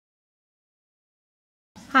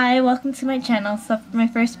Hi, welcome to my channel. So for my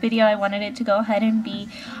first video I wanted it to go ahead and be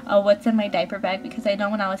what's in my diaper bag, because I know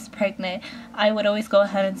when I was pregnant I would always go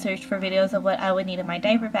ahead and search for videos of what I would need in my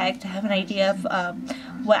diaper bag to have an idea of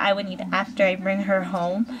what I would need after I bring her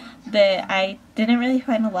home, but I didn't really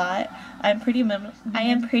find a lot. I am pretty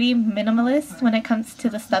minimalist when it comes to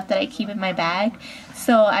the stuff that I keep in my bag,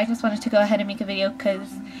 so I just wanted to go ahead and make a video because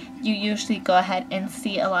you usually go ahead and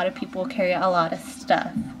see a lot of people carry a lot of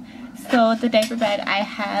stuff. So the diaper bag I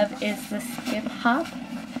have is the Skip Hop.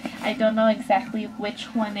 I don't know exactly which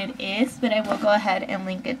one it is, but I will go ahead and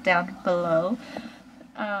link it down below.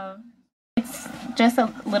 It's just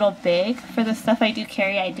a little big. For the stuff I do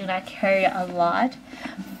carry, I do not carry a lot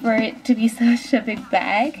for it to be such a big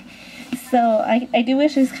bag. So I do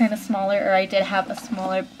wish it was kind of smaller, or I did have a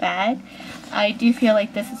smaller bag. I do feel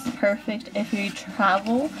like this is perfect if you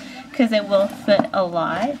travel because it will fit a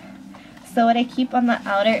lot. So what I keep on the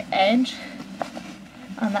outer edge,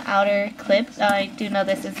 on the outer clip, I do know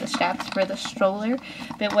this is the straps for the stroller,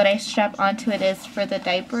 but what I strap onto it is for the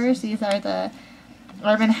diapers. These are the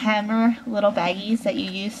Arm & Hammer little baggies that you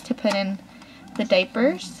use to put in the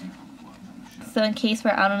diapers. So in case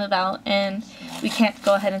we're out and about and we can't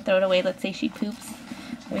go ahead and throw it away, let's say she poops,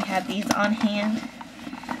 we have these on hand.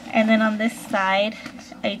 And then on this side,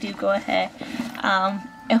 I do go ahead,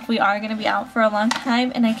 if we are going to be out for a long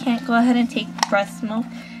time and I can't go ahead and take breast milk,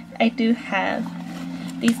 I do have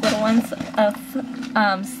these little ones of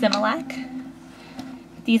Similac.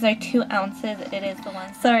 These are 2 ounces. It is the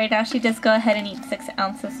one. So right now she does go ahead and eat 6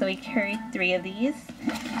 ounces, so we carry 3 of these.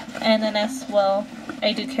 And then as well,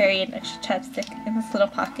 I do carry an extra chapstick in this little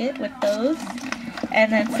pocket with those.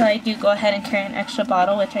 And then so I do go ahead and carry an extra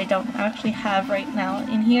bottle, which I don't actually have right now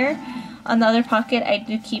in here. On the other pocket, I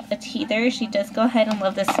do keep a teether. She does go ahead and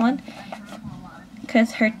love this one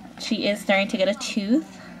because she is starting to get a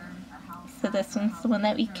tooth. So this one's the one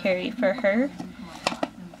that we carry for her.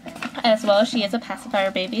 As well, she is a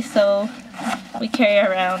pacifier baby, so we carry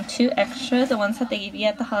around 2 extras. The ones that they give you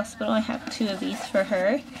at the hospital, I have 2 of these for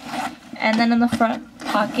her. And then in the front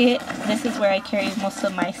pocket, this is where I carry most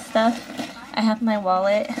of my stuff. I have my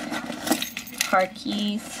wallet, car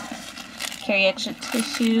keys, carry extra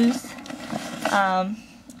tissues.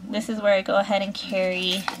 This is where I go ahead and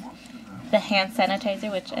carry the hand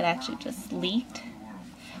sanitizer, which it actually just leaked,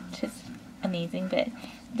 which is amazing. But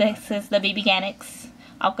this is the Baby Ganix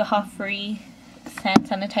alcohol-free hand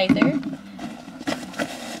sanitizer.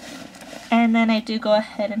 And then I do go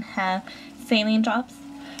ahead and have saline drops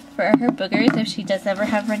for her boogers if she does ever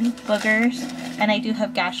have any boogers. And I do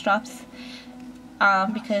have gas drops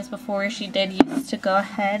because before she did used to go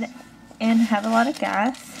ahead and have a lot of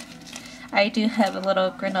gas. I do have a little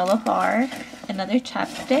granola bar, another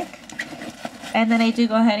chapstick, and then I do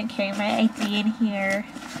go ahead and carry my ID in here,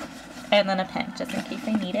 and then a pen just in case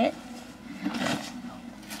I need it.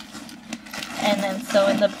 And then so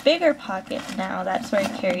in the bigger pocket now, that's where I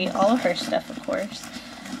carry all of her stuff, of course.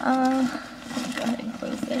 Let me go ahead and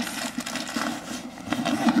close this.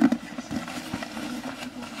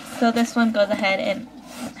 So this one goes ahead and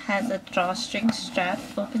has a drawstring strap,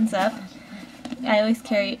 opens up. I always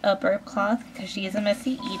carry a burp cloth because she is a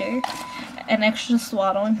messy eater, an extra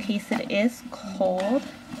swaddle in case it is cold,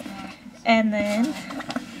 and then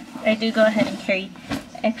I do go ahead and carry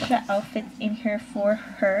extra outfits in here for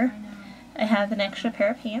her. I have an extra pair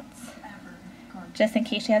of pants just in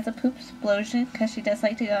case she has a poop explosion, because she does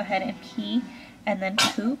like to go ahead and pee and then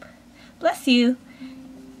poop. Bless you!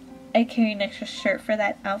 I carry an extra shirt for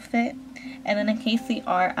that outfit, and then in case we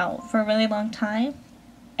are out for a really long time,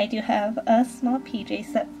 I do have a small PJ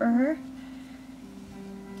set for her,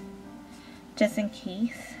 just in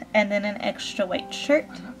case, and then an extra white shirt,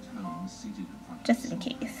 just in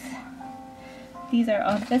case. These are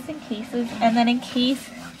all just in cases, and then in case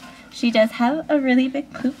she does have a really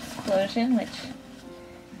big poop explosion, which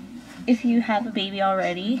if you have a baby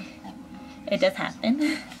already, it does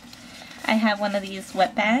happen. I have one of these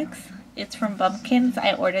wet bags. It's from Bumpkins.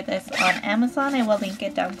 I ordered this on Amazon. I will link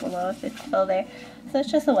it down below if it's still there. So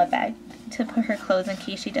it's just a wet bag to put her clothes in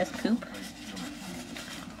case she does poop.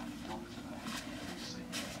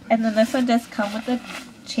 And then this one does come with a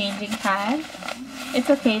changing pad. It's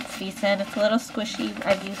okay, it's decent. It's a little squishy.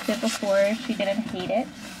 I've used it before. She didn't hate it.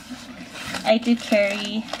 I do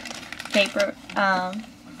carry diaper. I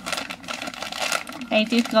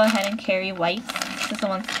do go ahead and carry wipes. This is the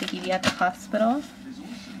ones they give you at the hospital.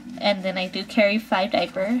 And then I do carry 5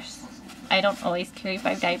 diapers. I don't always carry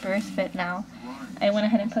 5 diapers, but now I went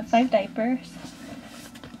ahead and put 5 diapers.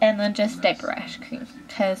 And then just diaper rash cream,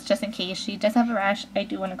 because just in case she does have a rash, I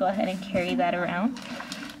do want to go ahead and carry that around.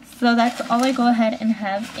 So that's all I go ahead and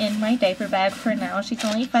have in my diaper bag for now. She's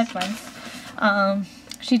only 5 months.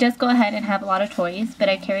 She does go ahead and have a lot of toys, but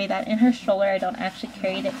I carry that in her stroller. I don't actually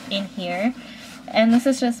carry it in here. And this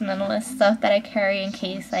is just minimalist stuff that I carry in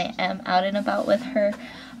case I am out and about with her.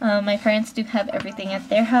 My parents do have everything at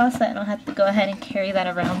their house, so I don't have to go ahead and carry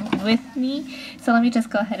that around with me. So let me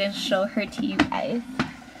just go ahead and show her to you guys.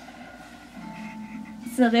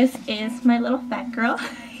 So this is my little fat girl.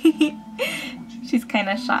 She's kind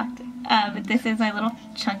of shocked. But this is my little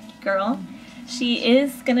chunky girl. She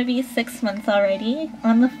is going to be 6 months already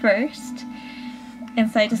on the 1st.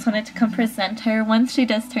 And so I just wanted to come present her. Once she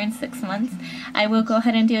does turn 6 months, I will go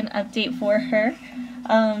ahead and do an update for her.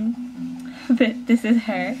 But this is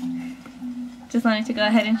her. Just wanted to go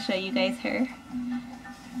ahead and show you guys her.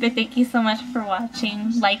 But thank you so much for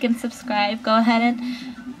watching. Like and subscribe. Go ahead and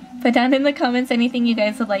put down in the comments anything you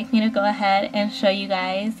guys would like me to go ahead and show you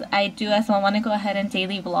guys. I do as well want to go ahead and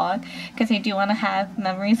daily vlog because I do want to have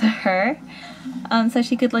memories of her. So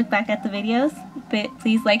she could look back at the videos. But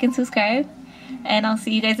please like and subscribe. And I'll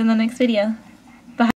see you guys in the next video.